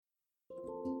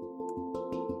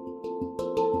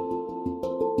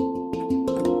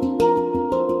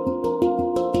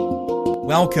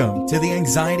Welcome to the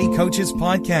Anxiety Coaches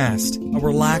Podcast, a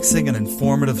relaxing and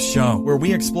informative show where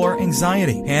we explore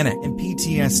anxiety, panic, and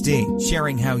PTSD,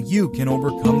 sharing how you can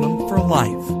overcome them for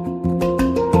life.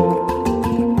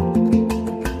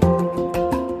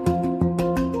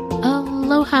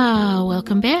 Aloha!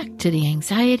 Welcome back to the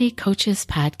Anxiety Coaches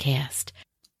Podcast.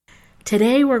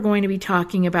 Today we're going to be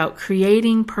talking about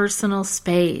creating personal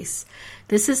space.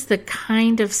 This is the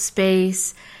kind of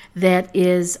space that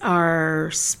is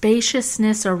our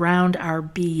spaciousness around our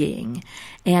being.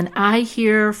 And I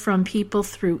hear from people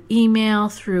through email,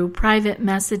 through private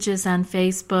messages on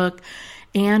Facebook,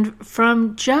 and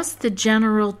from just the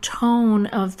general tone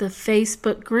of the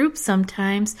Facebook group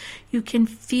sometimes, you can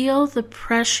feel the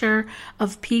pressure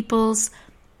of people's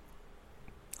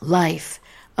life,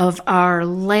 of our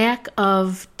lack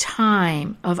of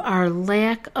time, of our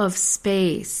lack of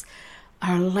space,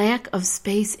 our lack of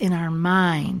space in our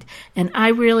mind. And I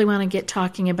really want to get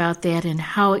talking about that and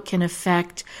how it can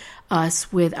affect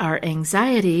us with our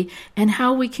anxiety and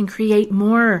how we can create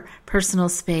more personal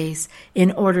space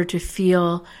in order to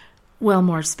feel, well,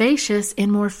 more spacious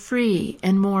and more free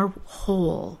and more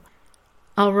whole.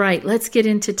 All right, let's get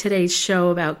into today's show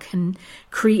about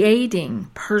creating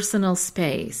personal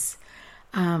space.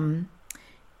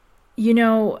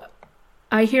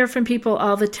 I hear from people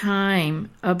all the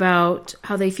time about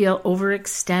how they feel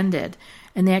overextended,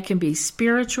 and that can be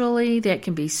spiritually, that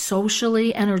can be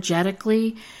socially,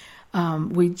 energetically.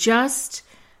 We just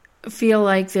feel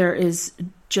like there is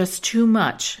just too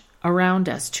much around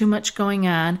us, too much going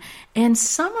on, and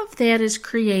some of that is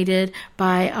created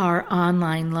by our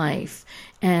online life.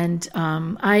 And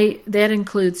that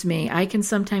includes me. I can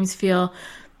sometimes feel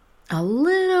a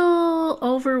little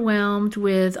overwhelmed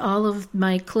with all of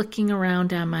my clicking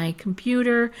around on my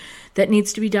computer that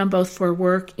needs to be done both for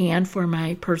work and for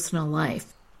my personal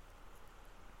life.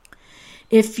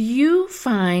 If you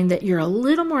find that you're a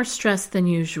little more stressed than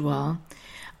usual,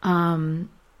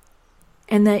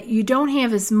 and that you don't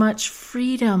have as much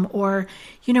freedom, or,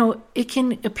 it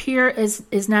can appear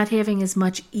as not having as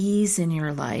much ease in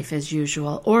your life as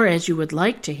usual, or as you would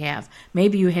like to have.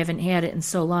 Maybe you haven't had it in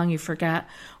so long you forgot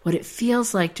what it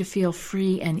feels like to feel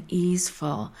free and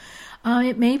easeful.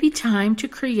 It may be time to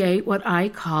create what I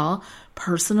call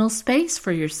personal space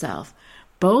for yourself,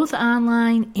 both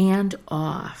online and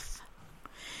off.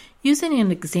 Using an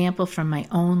example from my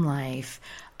own life,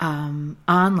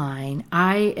 online,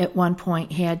 I at one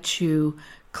point had to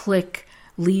click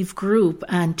leave group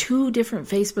on 2 different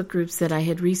Facebook groups that I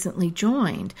had recently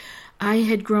joined. I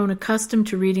had grown accustomed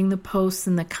to reading the posts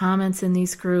and the comments in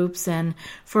these groups, and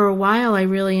for a while I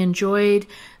really enjoyed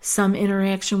some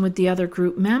interaction with the other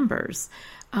group members.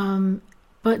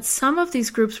 But some of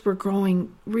these groups were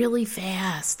growing really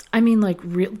fast. I mean,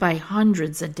 by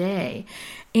hundreds a day.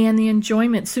 And the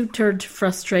enjoyment soon turned to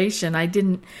frustration.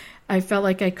 I felt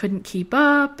like I couldn't keep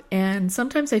up, and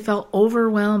sometimes I felt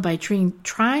overwhelmed by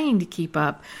trying to keep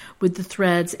up with the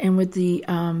threads and with the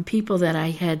people that I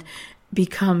had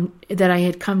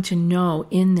come to know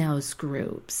in those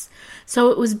groups. So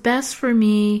it was best for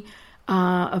me,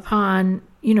 upon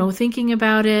thinking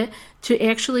about it, to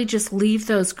actually just leave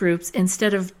those groups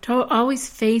instead of always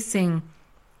facing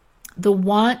the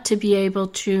want to be able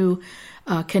to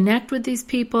connect with these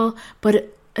people,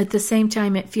 but at the same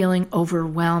time it feeling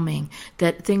overwhelming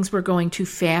that things were going too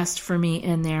fast for me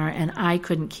in there and I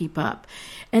couldn't keep up.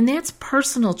 And that's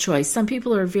personal choice. Some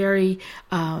people are very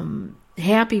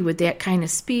happy with that kind of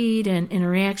speed and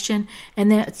interaction, and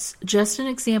that's just an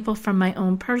example from my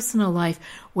own personal life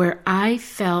where I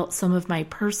felt some of my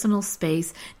personal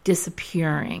space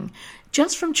disappearing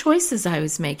just from choices I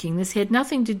was making. This had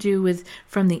nothing to do with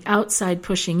from the outside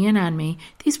pushing in on me.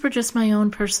 These were just my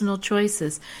own personal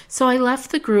choices. So I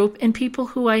left the group, and people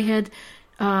who I had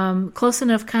close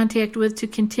enough contact with to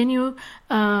continue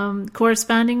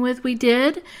corresponding with, we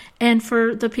did. And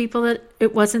for the people that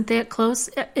it wasn't that close,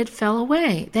 it fell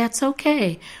away. That's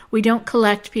okay. We don't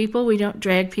collect people. We don't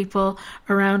drag people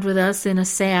around with us in a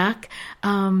sack.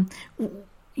 Some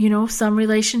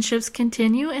relationships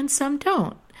continue and some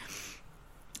don't.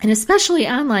 And especially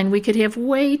online, we could have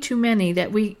way too many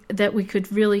that we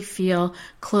could really feel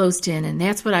closed in. And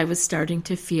that's what I was starting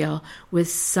to feel with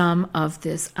some of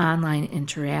this online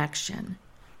interaction.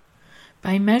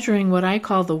 By measuring what I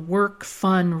call the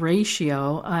work-fun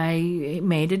ratio, I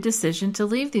made a decision to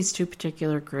leave these 2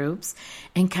 particular groups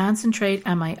and concentrate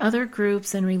on my other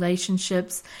groups and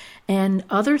relationships and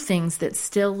other things that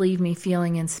still leave me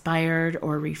feeling inspired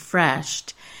or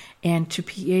refreshed, and to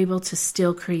be able to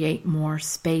still create more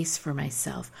space for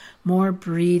myself, more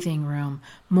breathing room,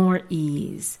 more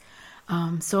ease.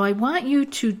 So I want you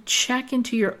to check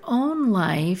into your own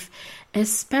life,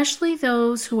 especially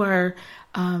those who are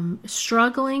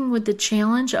struggling with the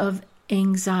challenge of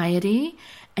anxiety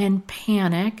and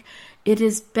panic. It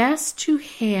is best to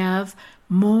have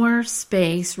more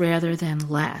space rather than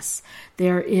less.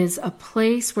 There is a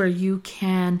place where you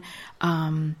can,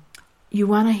 you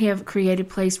want to have create a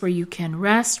place where you can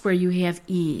rest, where you have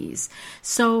ease.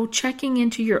 So checking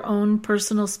into your own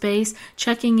personal space,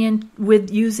 checking in with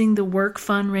using the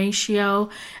work-fun ratio,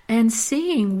 and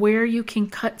seeing where you can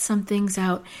cut some things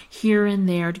out here and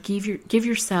there to give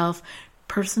yourself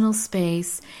personal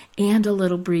space and a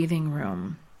little breathing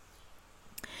room.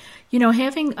 You know,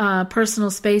 having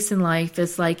personal space in life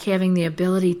is like having the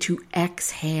ability to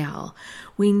exhale.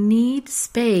 We need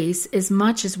space as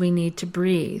much as we need to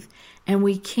breathe. And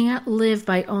we can't live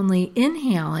by only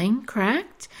inhaling,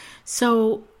 correct?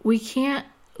 So we can't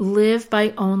live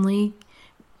by only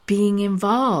being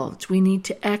involved. We need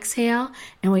to exhale,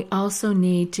 and we also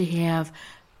need to have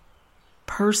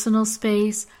personal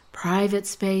space, private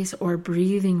space, or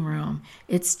breathing room.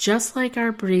 It's just like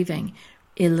our breathing.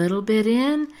 A little bit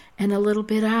in and a little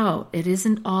bit out. It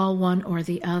isn't all one or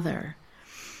the other.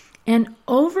 And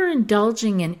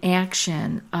overindulging in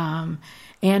action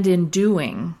and in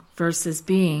doing versus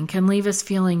being can leave us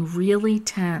feeling really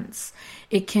tense.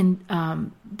 It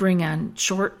can bring on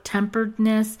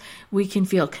short-temperedness. We can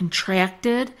feel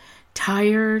contracted,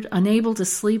 tired, unable to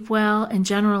sleep well, and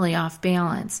generally off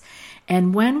balance.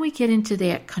 And when we get into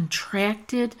that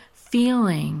contracted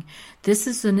feeling, this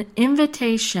is an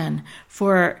invitation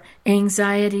for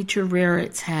anxiety to rear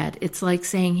its head. It's like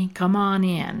saying, come on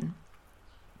in.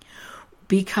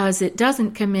 Because it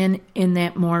doesn't come in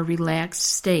that more relaxed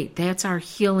state. That's our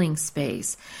healing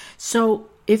space. So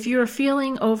if you're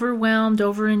feeling overwhelmed,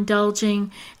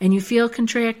 overindulging, and you feel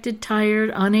contracted,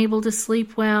 tired, unable to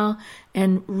sleep well,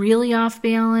 and really off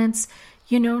balance,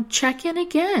 check in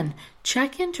again.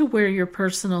 Check into where your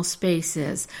personal space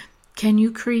is. Can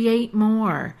you create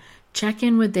more? Check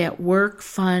in with that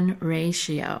work-fun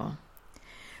ratio.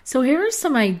 So here are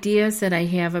some ideas that I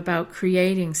have about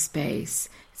creating space.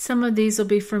 Some of these will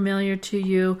be familiar to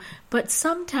you, but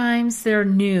sometimes they're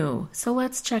new. So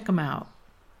let's check them out.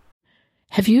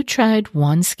 Have you tried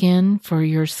OneSkin for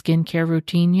your skincare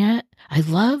routine yet? I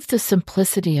love the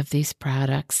simplicity of these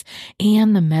products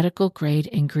and the medical-grade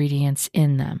ingredients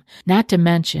in them, not to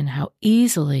mention how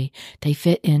easily they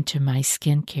fit into my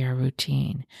skincare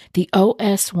routine. The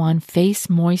OS1 Face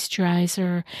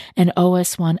Moisturizer and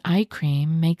OS1 Eye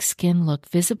Cream make skin look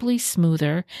visibly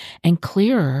smoother and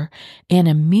clearer and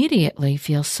immediately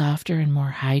feel softer and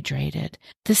more hydrated.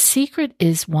 The secret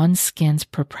is OneSkin's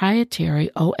proprietary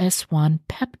OS1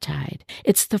 peptide.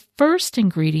 It's the first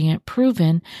ingredient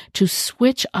proven to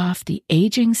switch off the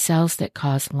aging cells that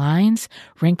cause lines,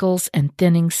 wrinkles, and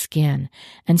thinning skin,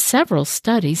 and several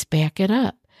studies back it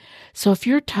up. So if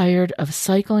you're tired of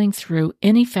cycling through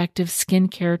ineffective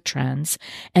skincare trends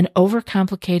and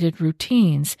overcomplicated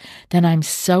routines, then I'm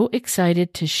so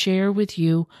excited to share with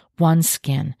you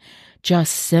OneSkin,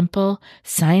 just simple,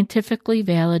 scientifically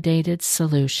validated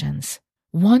solutions.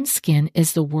 OneSkin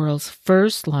is the world's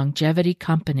first longevity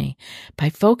company. By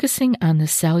focusing on the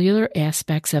cellular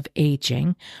aspects of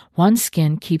aging,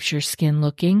 OneSkin keeps your skin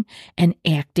looking and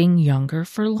acting younger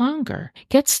for longer.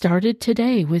 Get started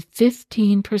today with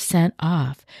 15%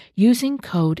 off using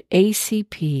code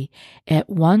ACP at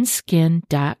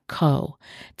oneskin.co.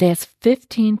 That's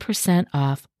 15%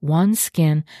 off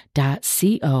oneskin.co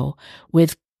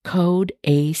with code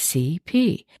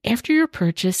ACP. After your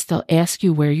purchase, they'll ask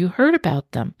you where you heard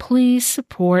about them. Please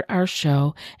support our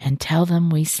show and tell them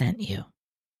we sent you.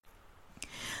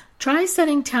 Try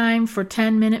setting time for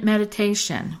 10-minute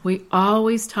meditation. We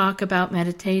always talk about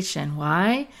meditation.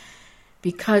 Why?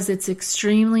 Because it's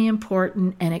extremely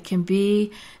important and it can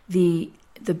be the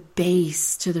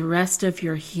base to the rest of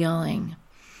your healing.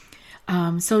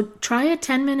 So try a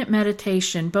 10-minute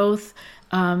meditation, both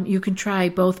you can try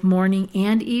both morning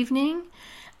and evening,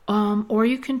 or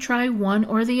you can try one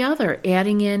or the other,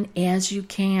 adding in as you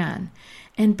can.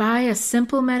 And by a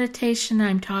simple meditation,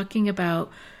 I'm talking about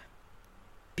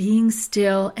being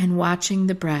still and watching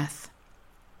the breath,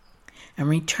 and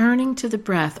returning to the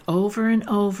breath over and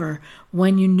over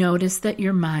when you notice that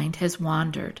your mind has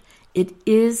wandered. It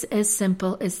is as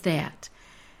simple as that.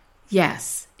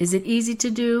 Yes. Is it easy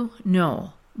to do?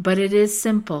 No. But it is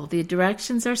simple. The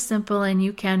directions are simple and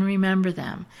you can remember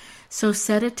them. So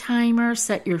set a timer,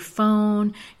 set your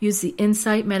phone, use the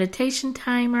Insight meditation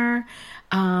timer,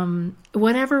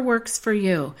 whatever works for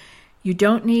you. You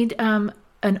don't need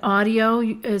an audio,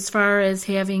 as far as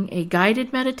having a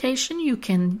guided meditation, you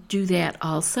can do that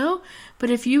also.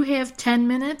 But if you have 10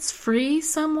 minutes free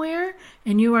somewhere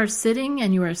and you are sitting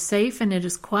and you are safe and it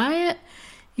is quiet,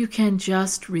 you can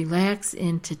just relax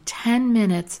into 10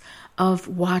 minutes of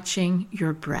watching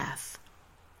your breath.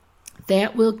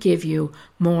 That will give you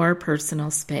more personal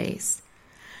space.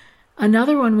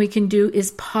 Another one we can do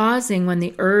is pausing when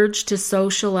the urge to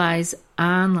socialize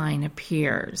online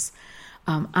appears.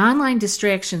 Online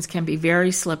distractions can be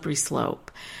very slippery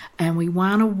slope, and we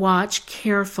want to watch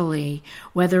carefully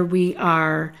whether we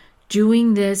are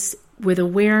doing this with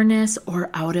awareness or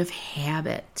out of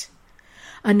habit.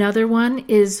 Another one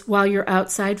is while you're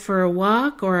outside for a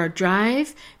walk or a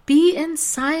drive, be in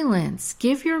silence.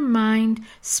 Give your mind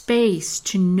space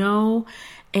to know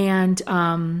and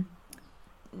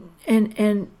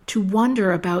to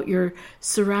wonder about your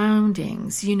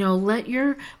surroundings. Let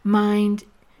your mind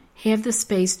have the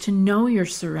space to know your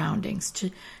surroundings.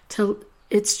 To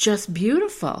it's just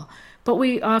beautiful, but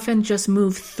we often just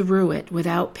move through it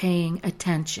without paying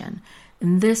attention,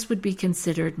 and this would be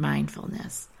considered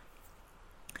mindfulness.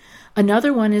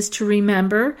 Another one is to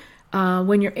remember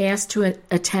when you're asked to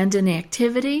attend an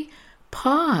activity,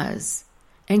 pause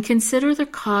and consider the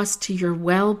cost to your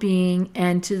well-being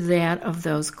and to that of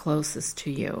those closest to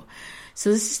you.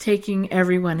 So this is taking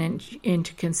everyone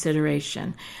into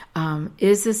consideration.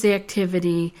 Is this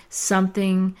activity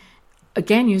something,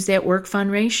 again, use that work-fun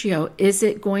ratio. Is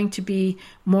it going to be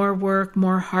more work,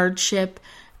 more hardship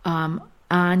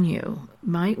on you?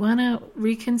 Might want to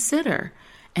reconsider.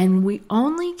 And we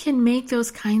only can make those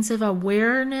kinds of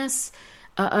awareness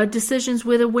decisions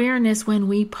with awareness when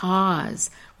we pause,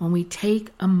 when we take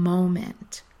a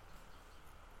moment.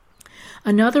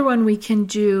 Another one we can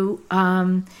do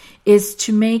is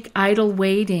to make idle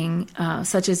waiting,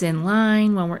 such as in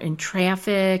line, when we're in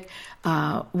traffic,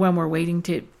 when we're waiting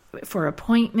for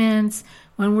appointments,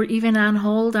 when we're even on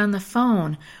hold on the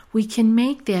phone. We can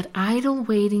make that idle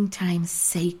waiting time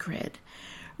sacred.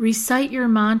 Recite your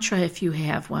mantra if you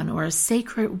have one, or a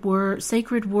sacred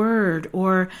word,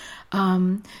 or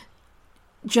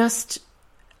just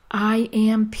I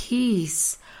am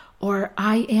peace, or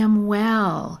I am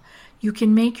well. You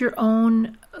can make your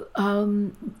own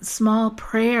small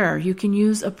prayer. You can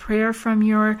use a prayer from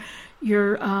your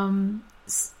own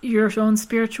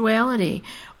spirituality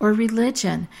or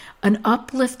religion. An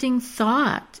uplifting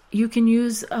thought. You can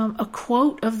use a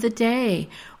quote of the day.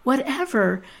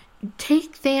 Whatever.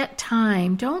 Take that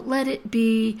time. Don't let it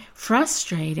be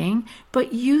frustrating,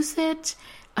 but use it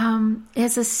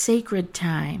as a sacred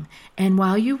time. And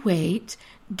while you wait,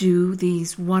 do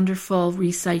these wonderful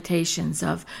recitations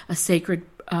of a sacred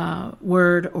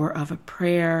word or of a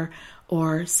prayer,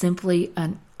 or simply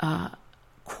a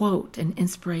quote, an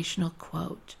inspirational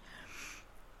quote.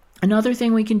 Another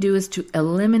thing we can do is to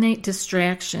eliminate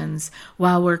distractions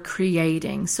while we're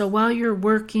creating. So while you're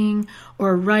working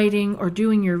or writing or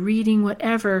doing your reading,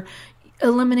 whatever,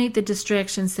 eliminate the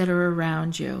distractions that are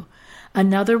around you.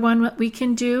 Another one what we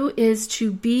can do is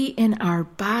to be in our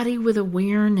body with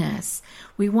awareness.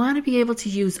 We want to be able to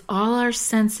use all our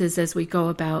senses as we go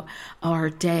about our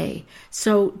day.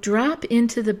 So drop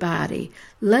into the body.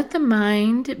 Let the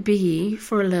mind be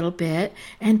for a little bit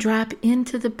and drop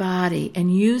into the body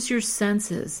and use your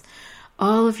senses,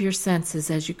 all of your senses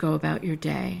as you go about your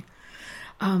day.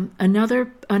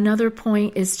 Another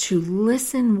point is to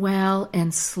listen well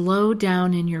and slow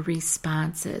down in your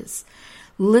responses.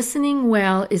 Listening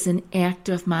well is an act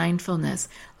of mindfulness.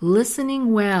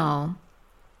 Listening well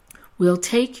will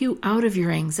take you out of your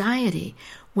anxiety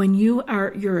when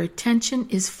your attention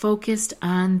is focused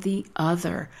on the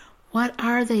other. What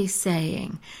are they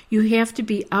saying? You have to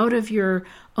be out of your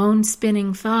own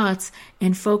spinning thoughts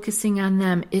and focusing on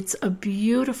them. It's a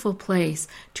beautiful place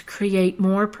to create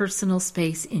more personal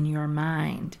space in your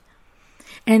mind.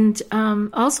 And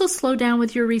also slow down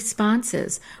with your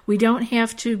responses. We don't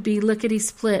have to be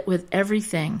lickety-split with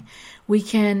everything. We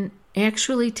can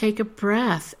actually take a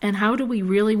breath. And how do we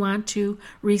really want to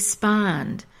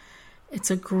respond? It's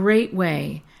a great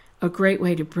way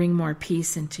to bring more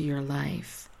peace into your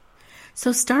life.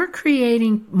 So start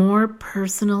creating more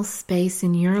personal space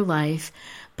in your life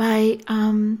by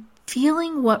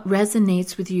feeling what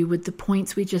resonates with you with the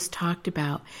points we just talked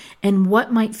about and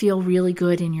what might feel really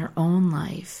good in your own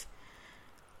life.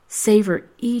 Savor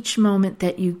each moment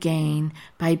that you gain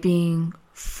by being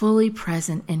fully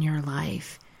present in your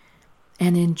life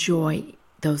and enjoy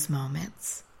those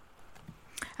moments.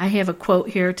 I have a quote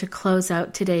here to close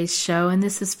out today's show, and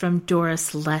this is from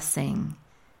Doris Lessing.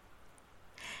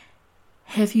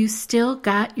 Have you still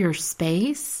got your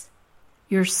space,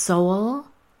 your soul,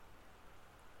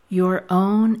 your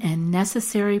own and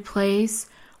necessary place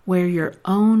where your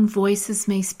own voices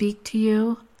may speak to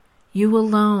you, you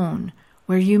alone,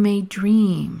 where you may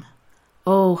dream.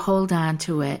 Oh, hold on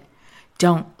to it.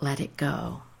 Don't let it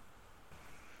go.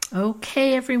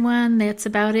 Okay, everyone, that's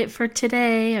about it for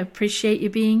today. I appreciate you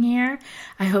being here.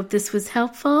 I hope this was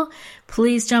helpful.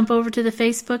 Please jump over to the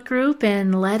Facebook group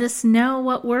and let us know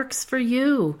what works for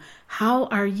you. How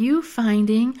are you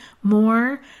finding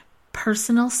more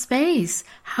personal space?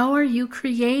 How are you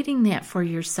creating that for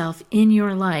yourself in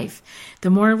your life? The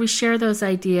more we share those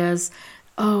ideas,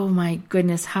 oh my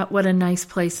goodness, what a nice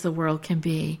place the world can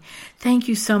be. Thank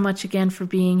you so much again for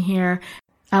being here.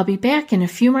 I'll be back in a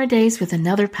few more days with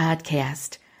another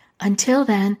podcast. Until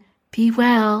then, be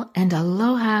well and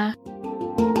aloha.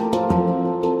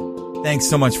 Thanks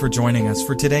so much for joining us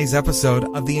for today's episode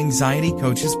of the Anxiety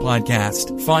Coaches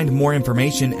Podcast. Find more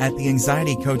information at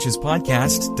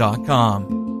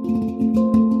theanxietycoachespodcast.com.